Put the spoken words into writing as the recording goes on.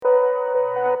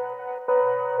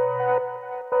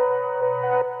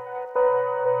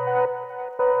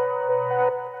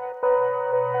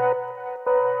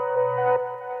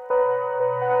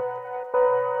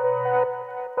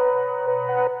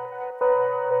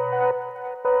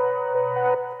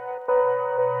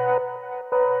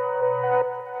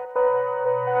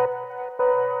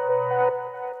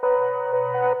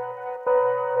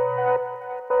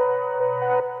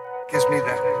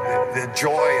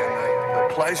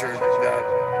pleasure that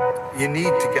you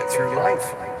need to get through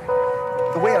life.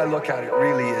 The way I look at it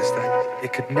really is that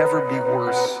it could never be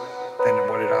worse than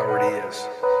what it already is.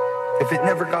 If it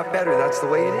never got better, that's the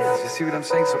way it is. You see what I'm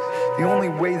saying? So the only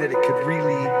way that it could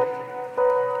really,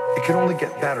 it could only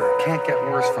get better. It can't get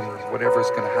worse from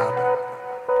whatever's going to happen.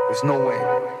 There's no way.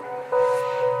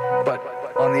 But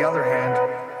on the other hand,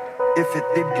 if it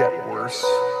did get worse,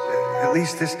 at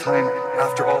least this time,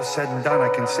 after all's said and done, I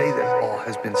can say that all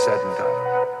has been said and done.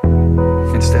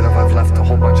 Instead of I've left a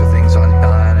whole bunch of things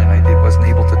undone and wasn't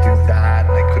able to do that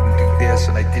and I couldn't do this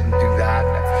and I didn't do that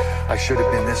and I should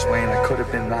have been this way and I could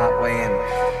have been that way, and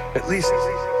at least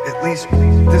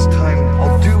this time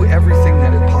I'll do everything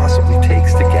that it possibly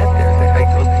takes to get there,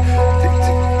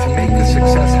 to make the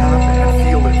success happen and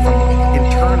feel it from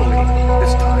internally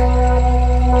this time.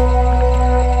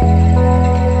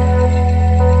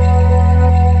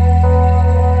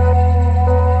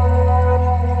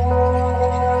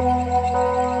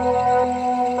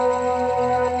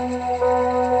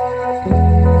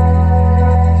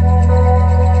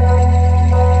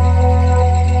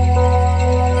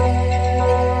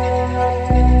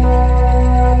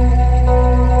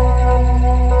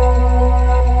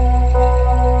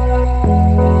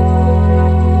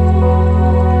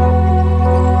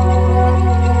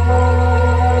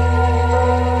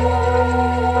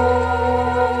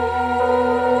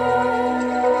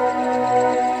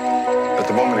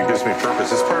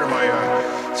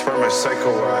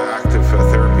 psychoactive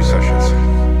therapy sessions.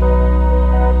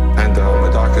 And my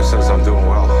doctor says I'm doing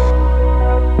well.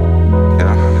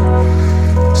 Yeah.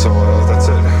 So that's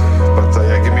it. But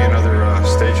yeah, give me another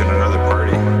stage and another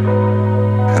party.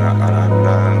 And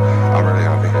I'm really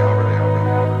happy. I'm really happy.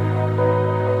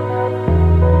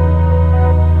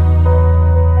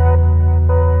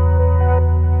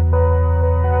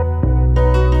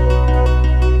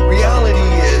 Reality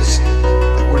is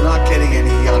that we're not getting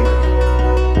any younger.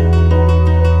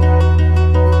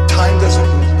 Time doesn't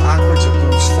move backwards, it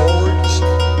moves forwards.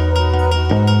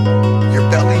 Your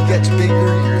belly gets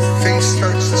bigger, your face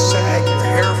starts to sag, your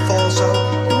hair falls out.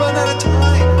 You run out of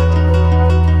time.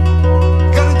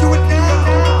 You gotta do it now.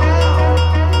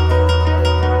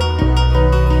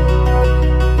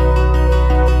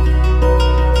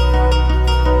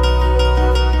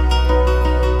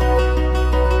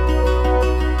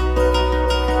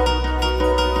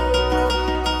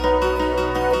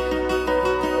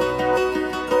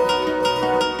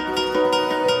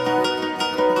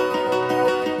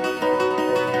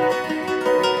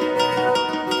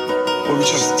 Well, we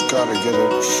just gotta get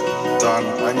it done.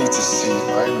 I need to see,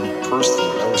 I personally,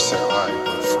 I always say I,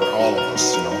 but for all of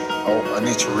us, you know, I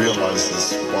need to realize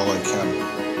this while I can.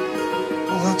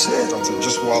 Well, that's it. That's it,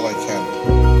 just while I can.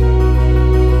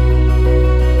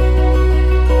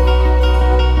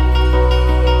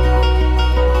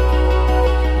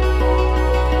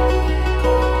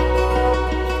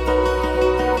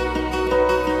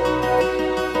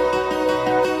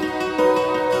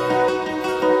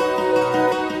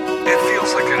 It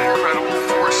feels like an incredible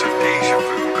force of deja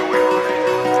vu going on.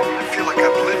 I feel like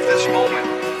I've lived this moment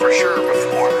for sure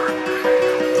before.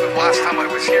 The last time I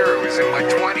was here, it was in my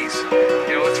 20s.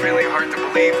 You know, it's really hard to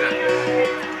believe that,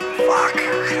 fuck,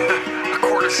 a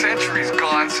quarter century's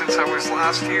gone since I was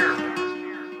last here.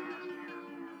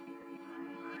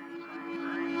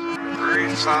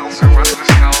 30,000 was the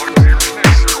snow.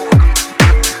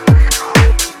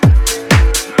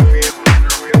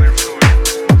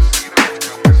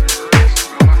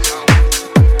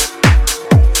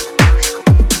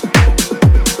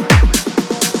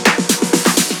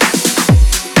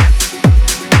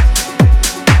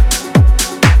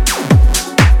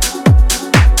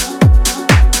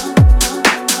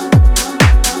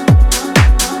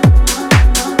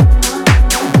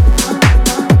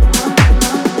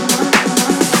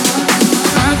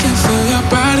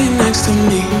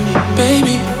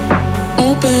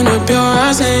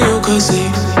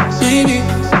 See, maybe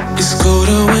it's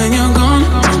colder when you're gone.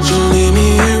 Don't you leave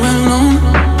me here alone.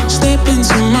 Step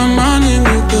into my mind and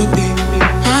you could be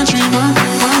my dream.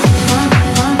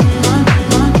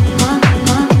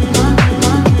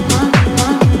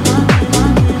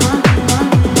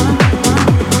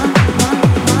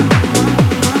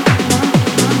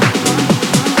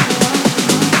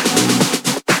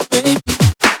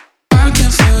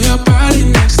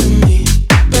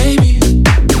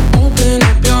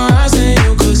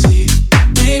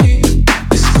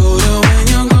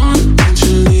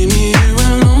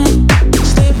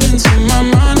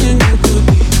 Mind and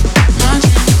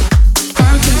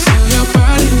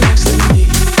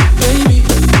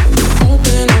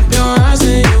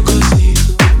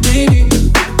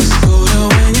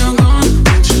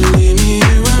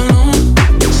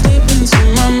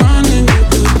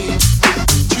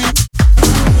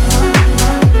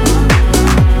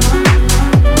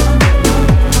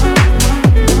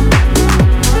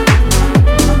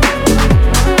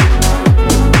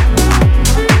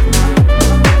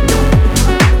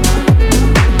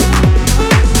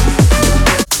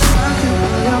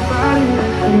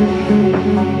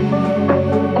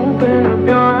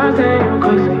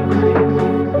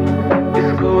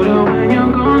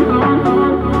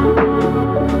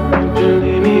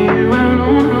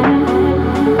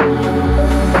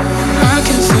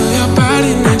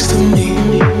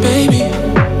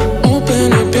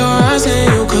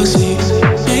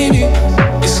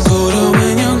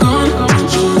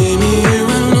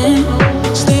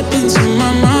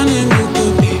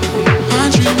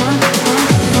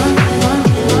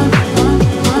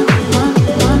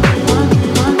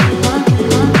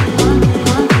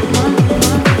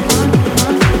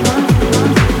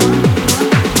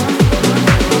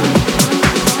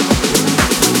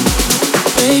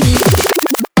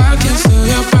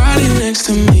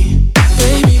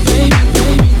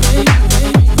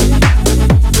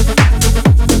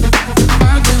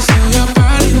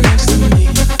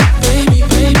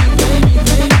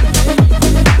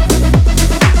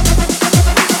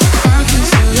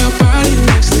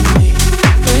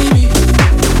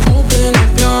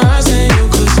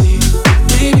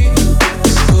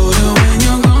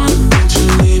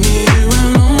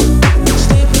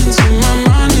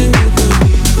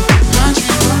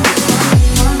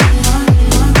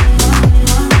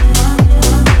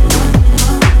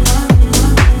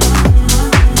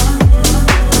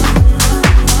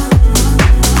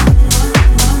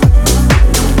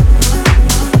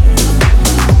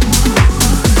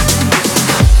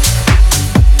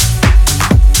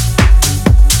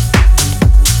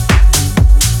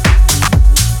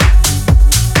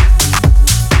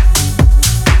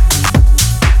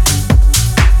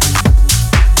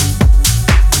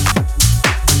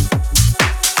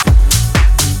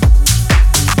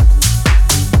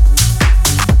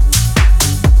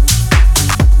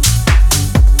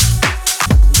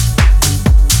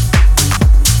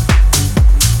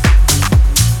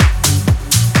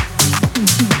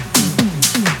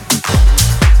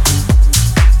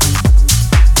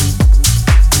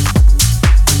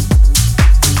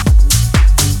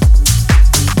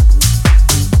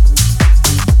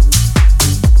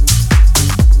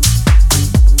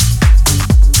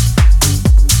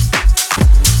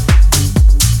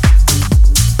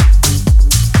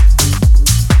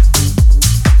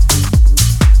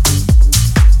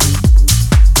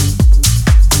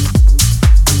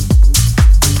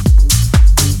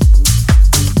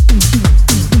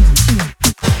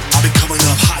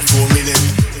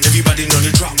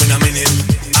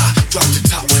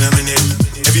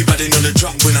the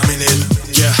drop when I'm in it.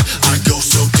 Yeah, I go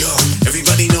so dumb.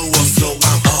 Everybody know what flow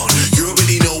I'm on. You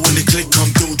already know when the click come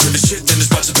through to the shit, then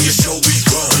it's about to be a show we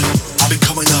run. I've been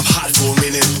coming up hot for a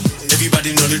minute.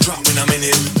 Everybody know the drop when I'm in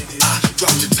it. I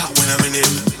drop the top when I'm in it.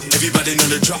 Everybody know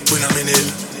the drop when I'm in it.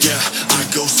 Yeah, I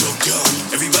go so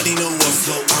dumb. Everybody know what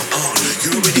flow I'm on.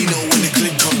 You already know when the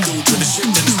click come through to the shit,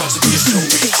 then it's about to be a show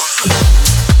we run.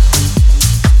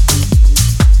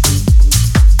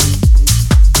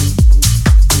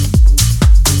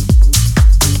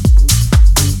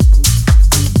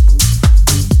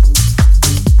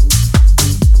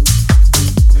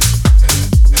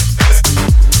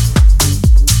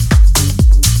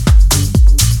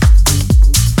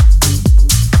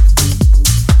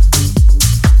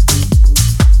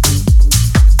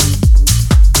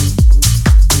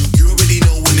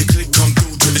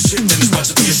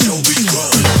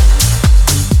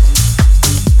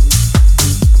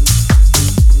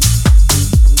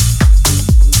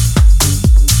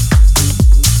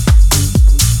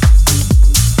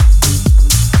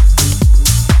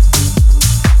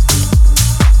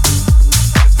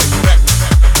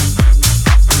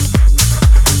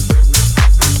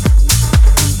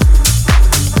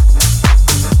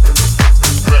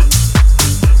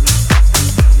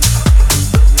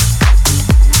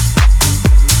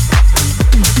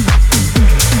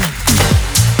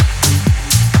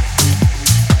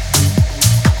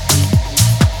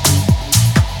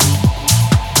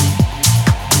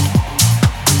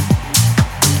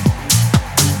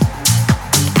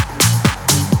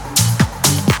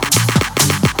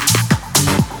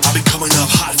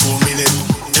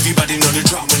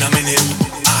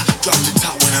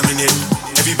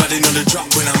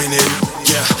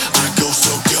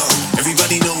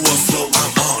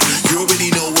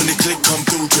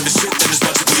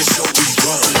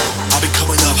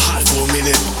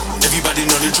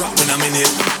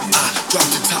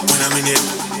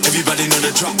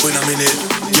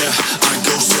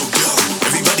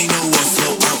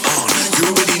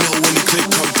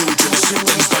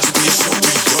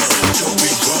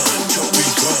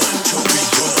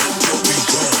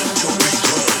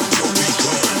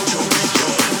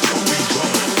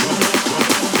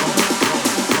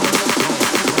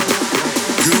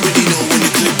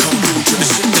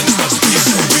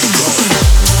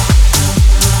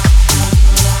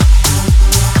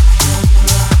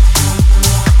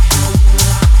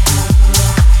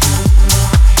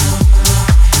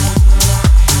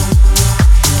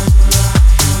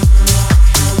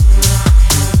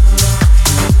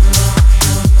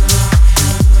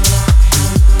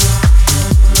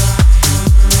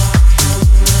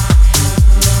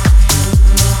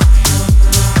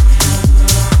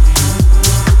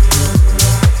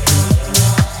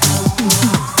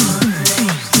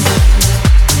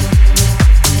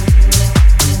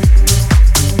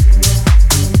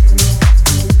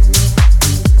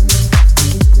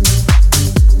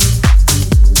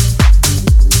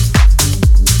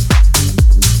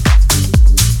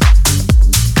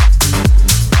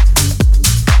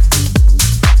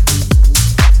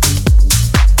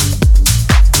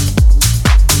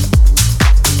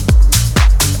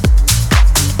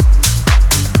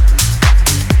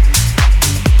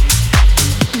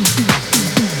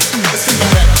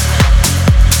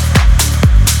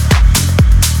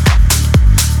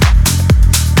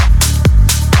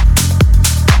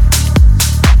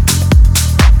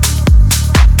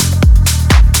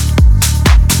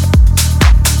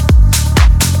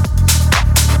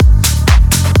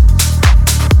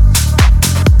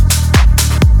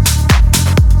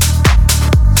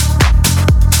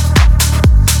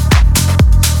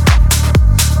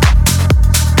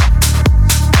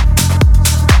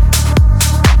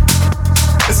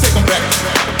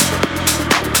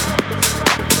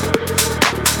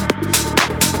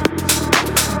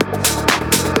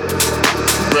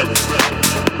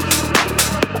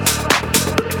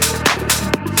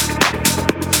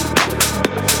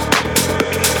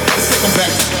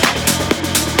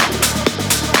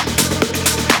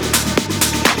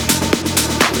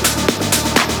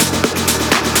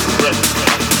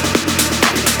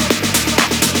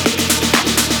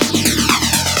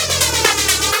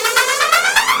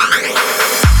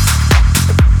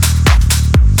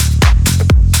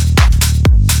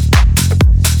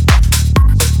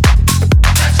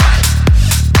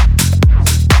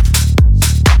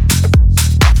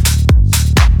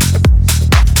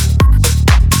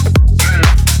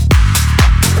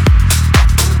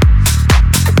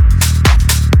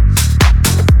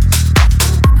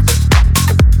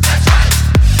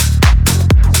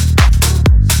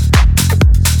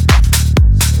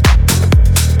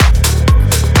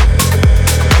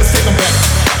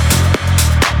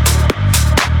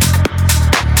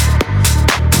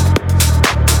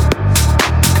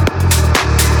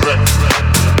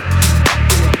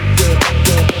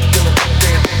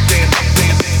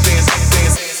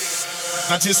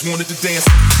 just wanted to dance.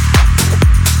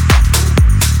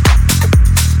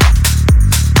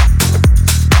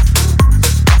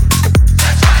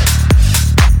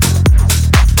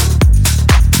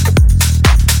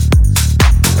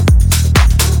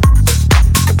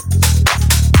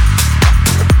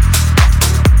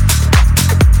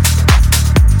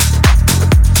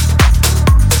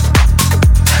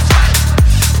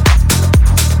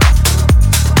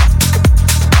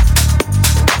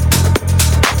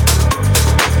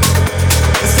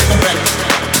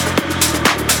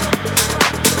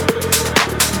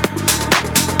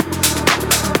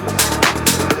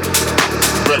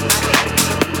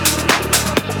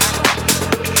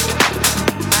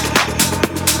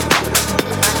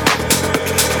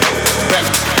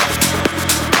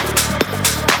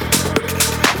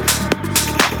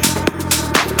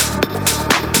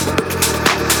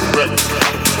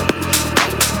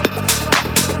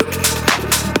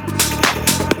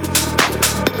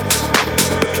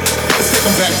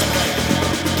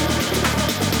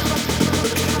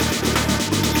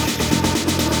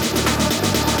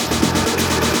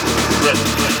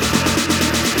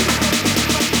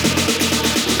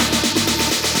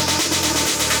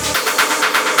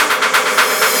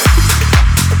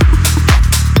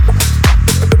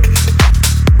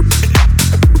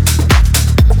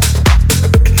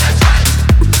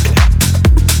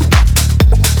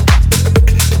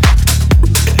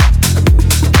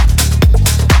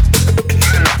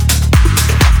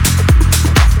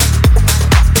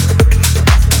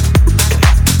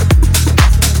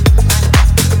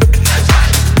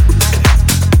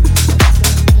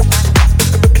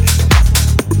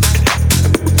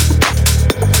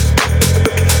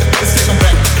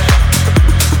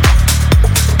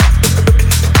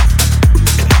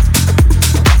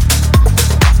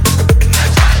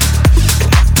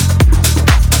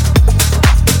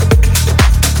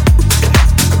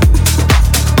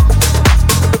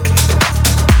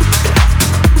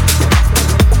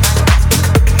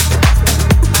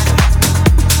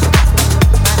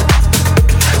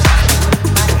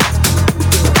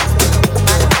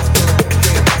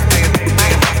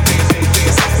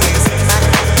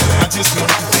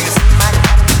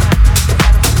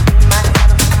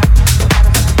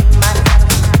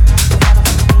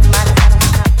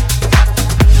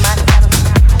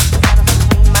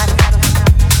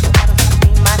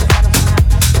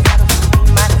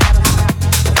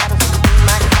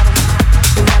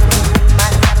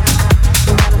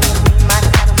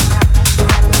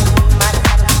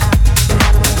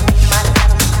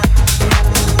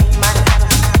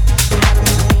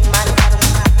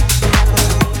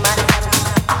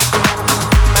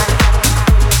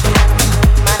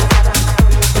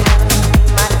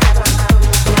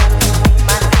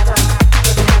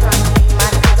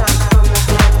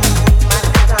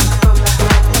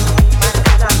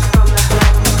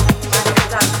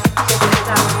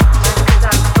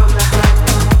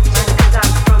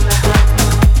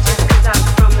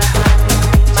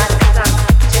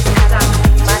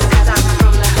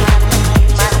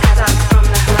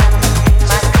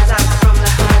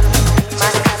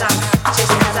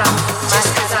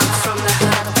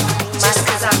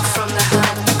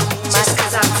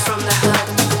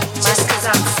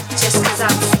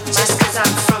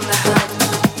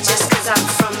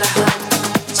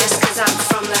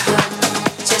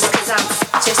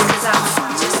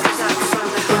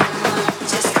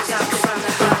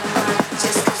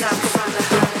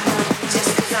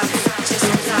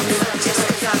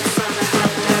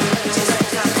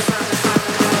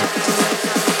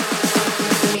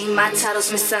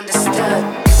 title's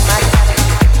misunderstood.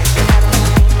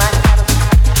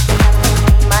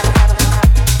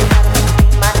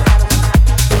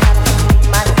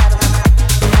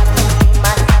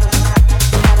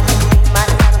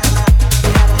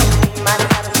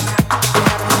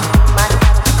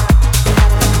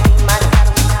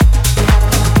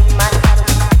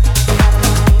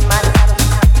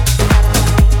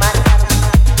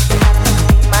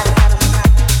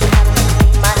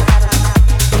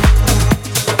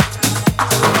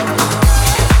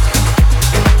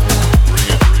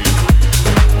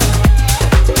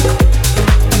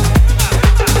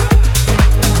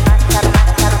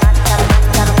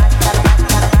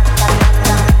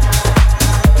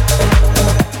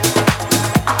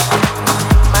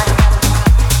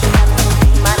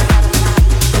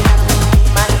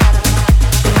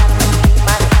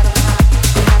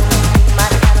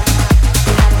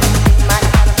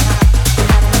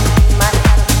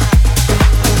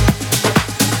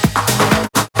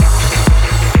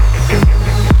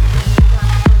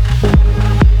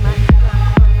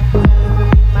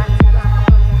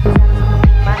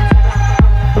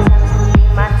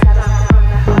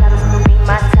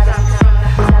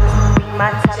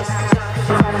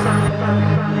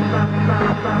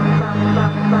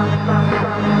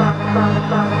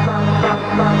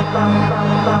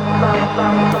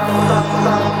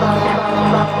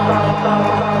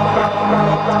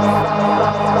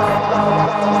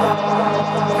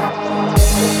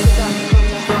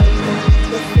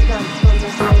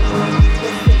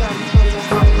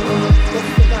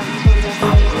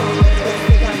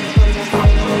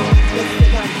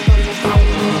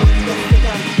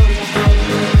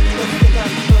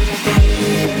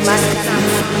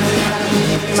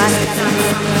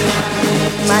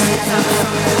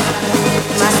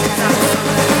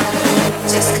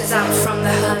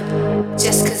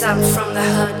 cause I'm from the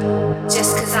hood.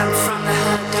 Just cause I'm from the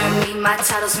hood don't mean my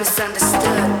title's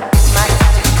misunderstood.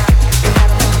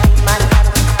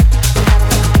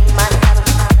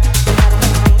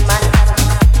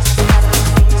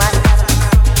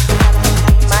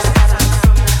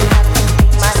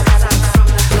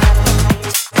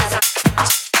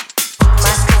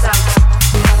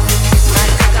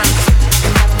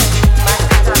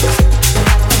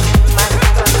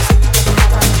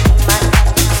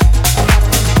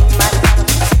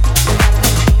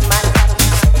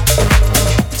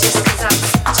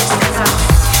 Just cause I'm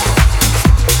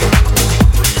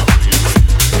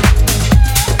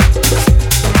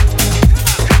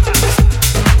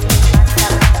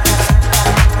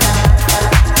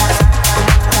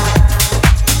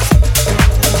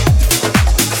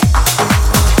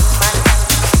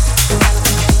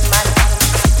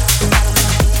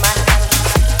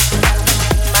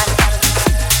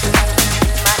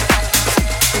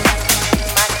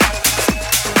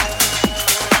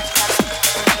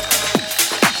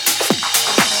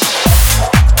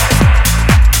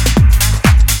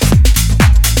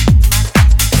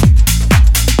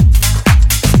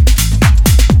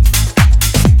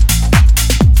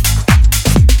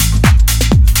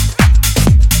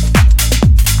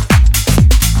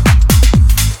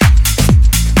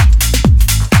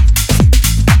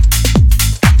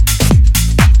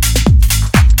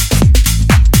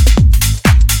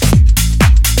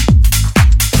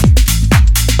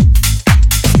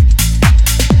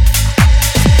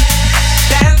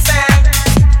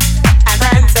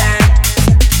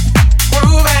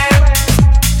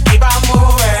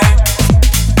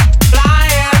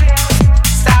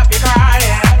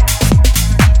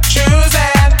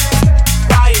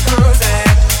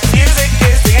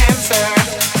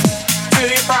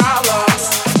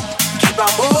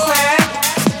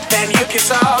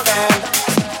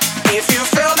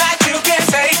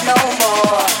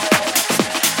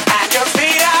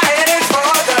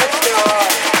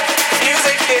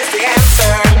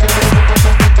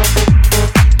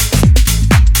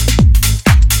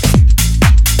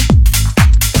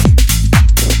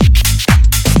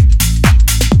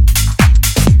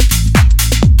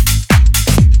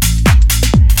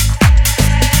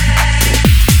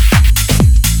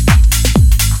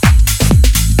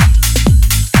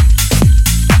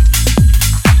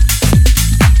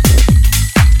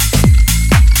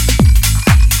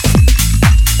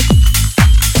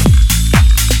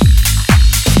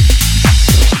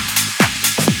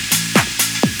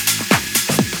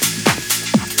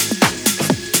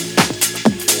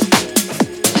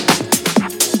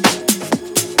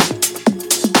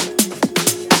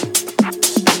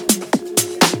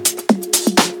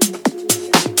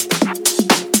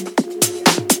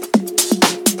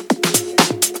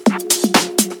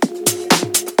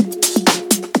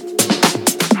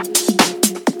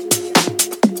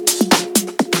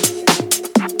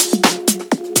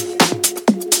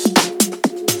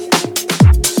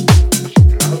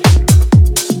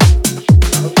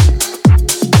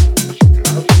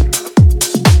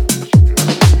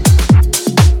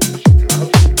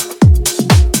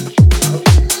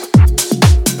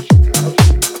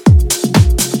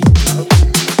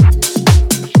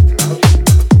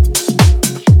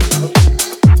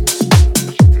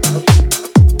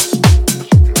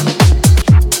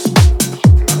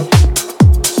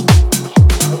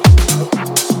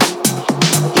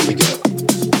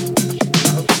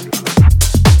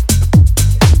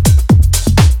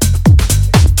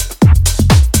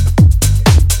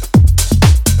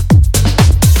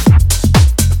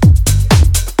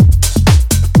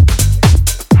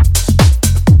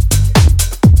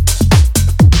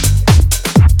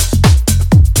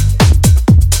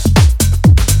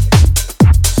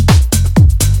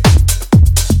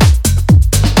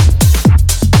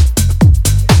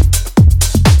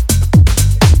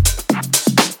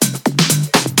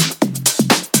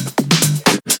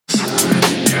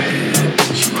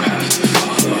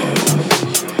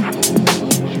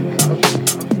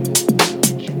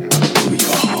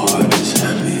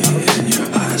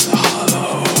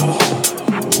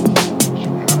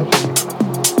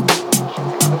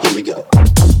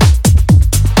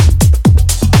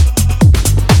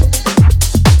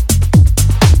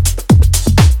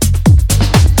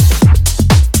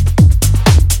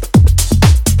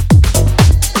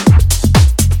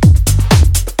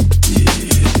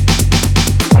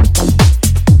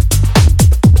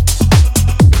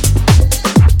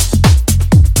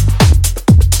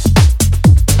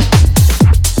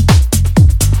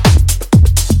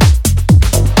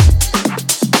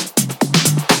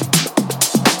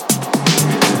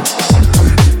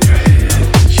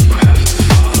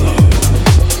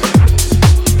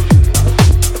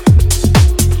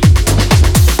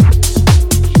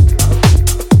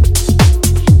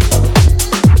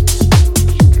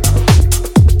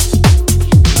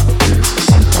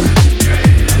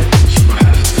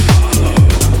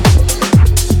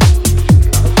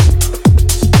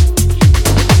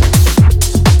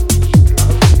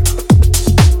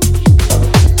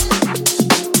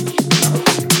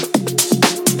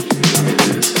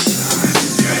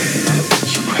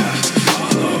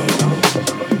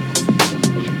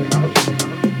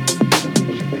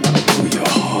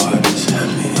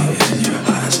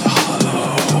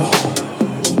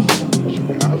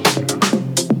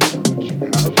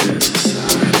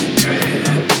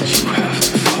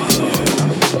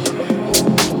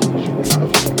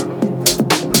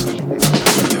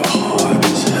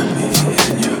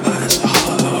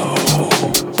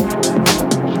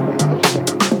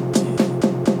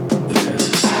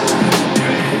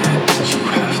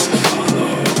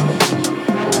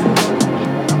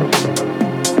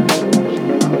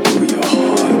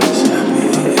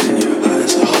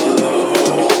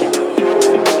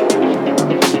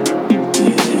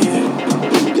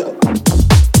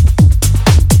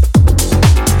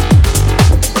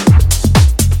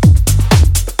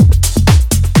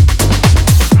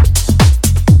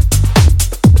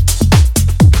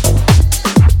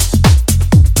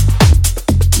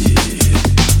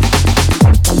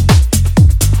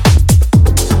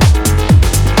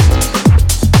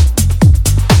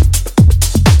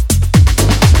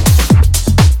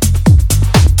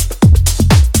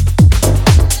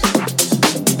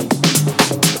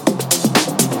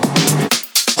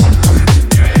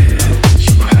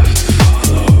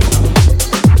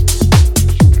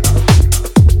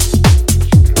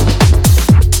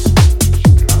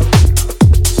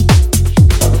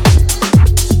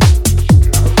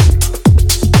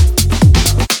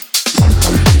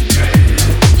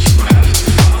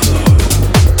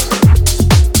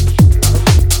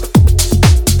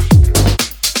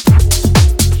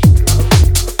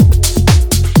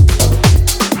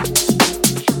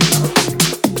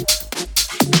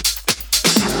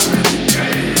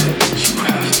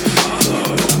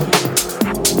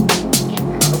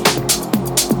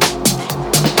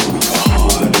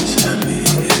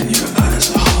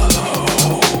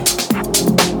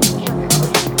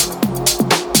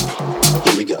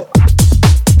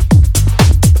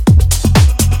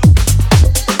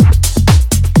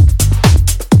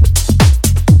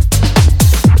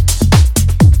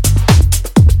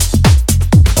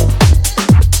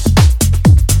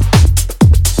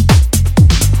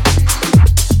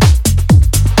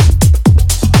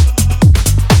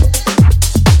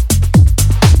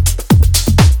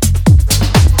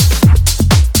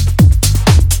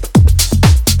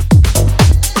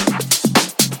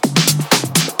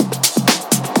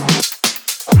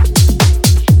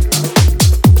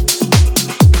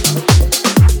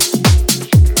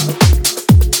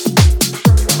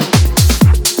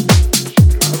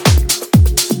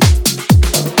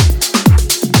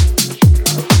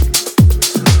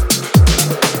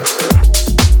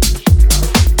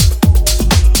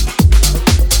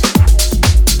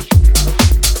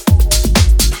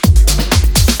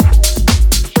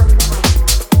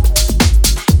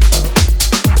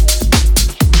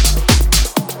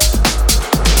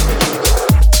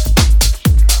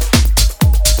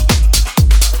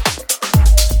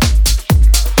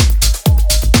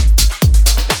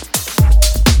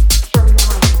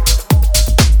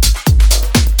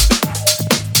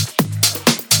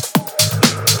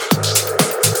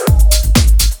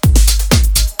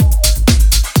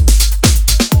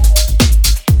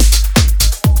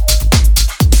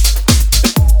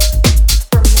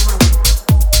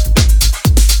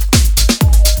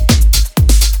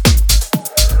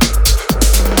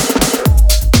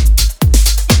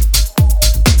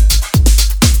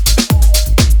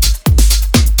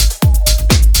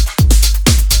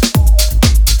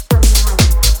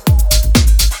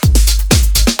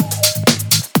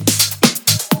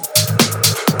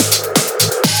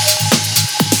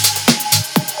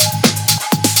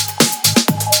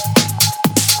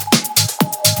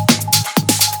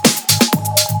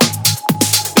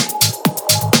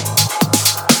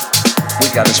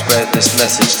spread this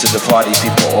message to the party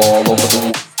people all over the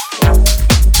world.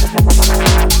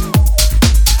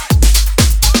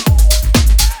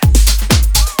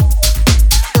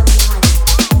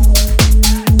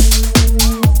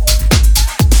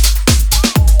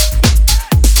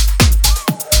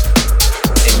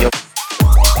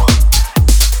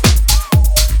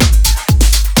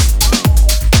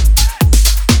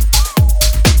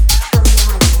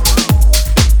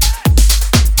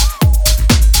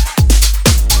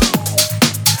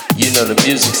 The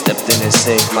music stepped in and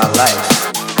saved my life.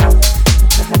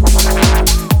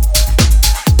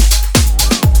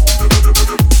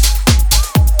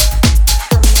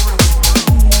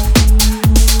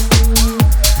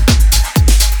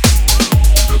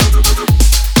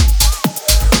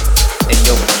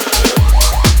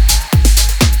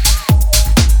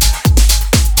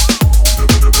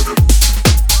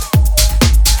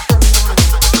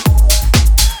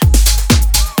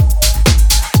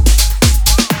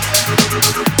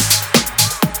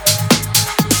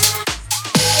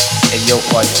 Yo,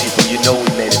 party people, you know we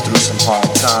made it through some hard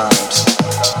times.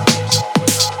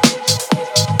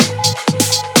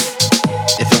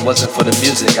 If it wasn't for the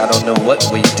music, I don't know what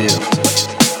we'd do.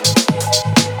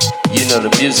 You know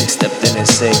the music stepped in and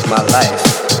saved my life.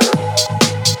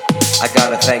 I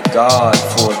gotta thank God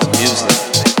for the music.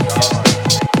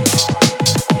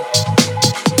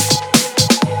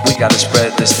 We gotta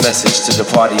spread this message to the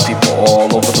party people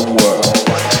all over the world.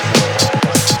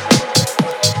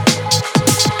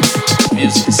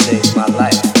 Music has saved my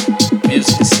life.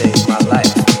 Music has saved my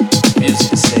life. Music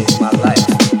has saved my life.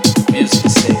 Music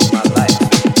has saved my life.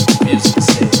 Music has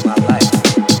saved my life.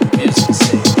 Music has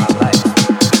saved my life.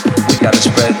 We gotta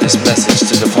spread this message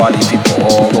to the party people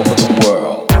all over the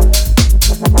world.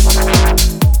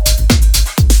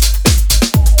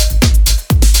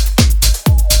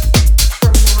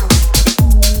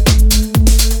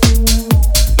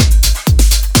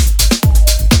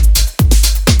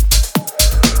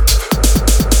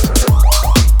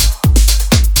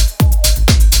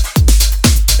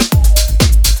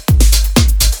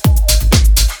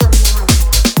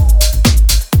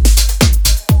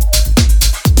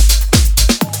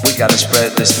 Gotta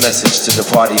spread this message to the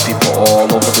party people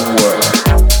all over the world.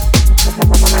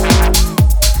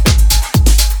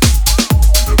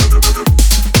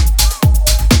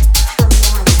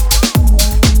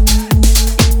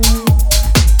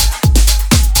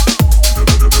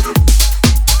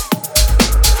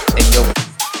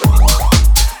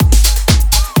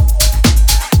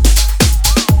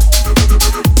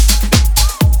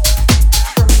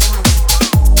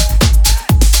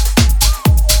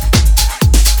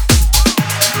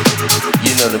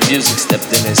 The music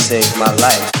stepped in and saved my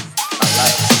life.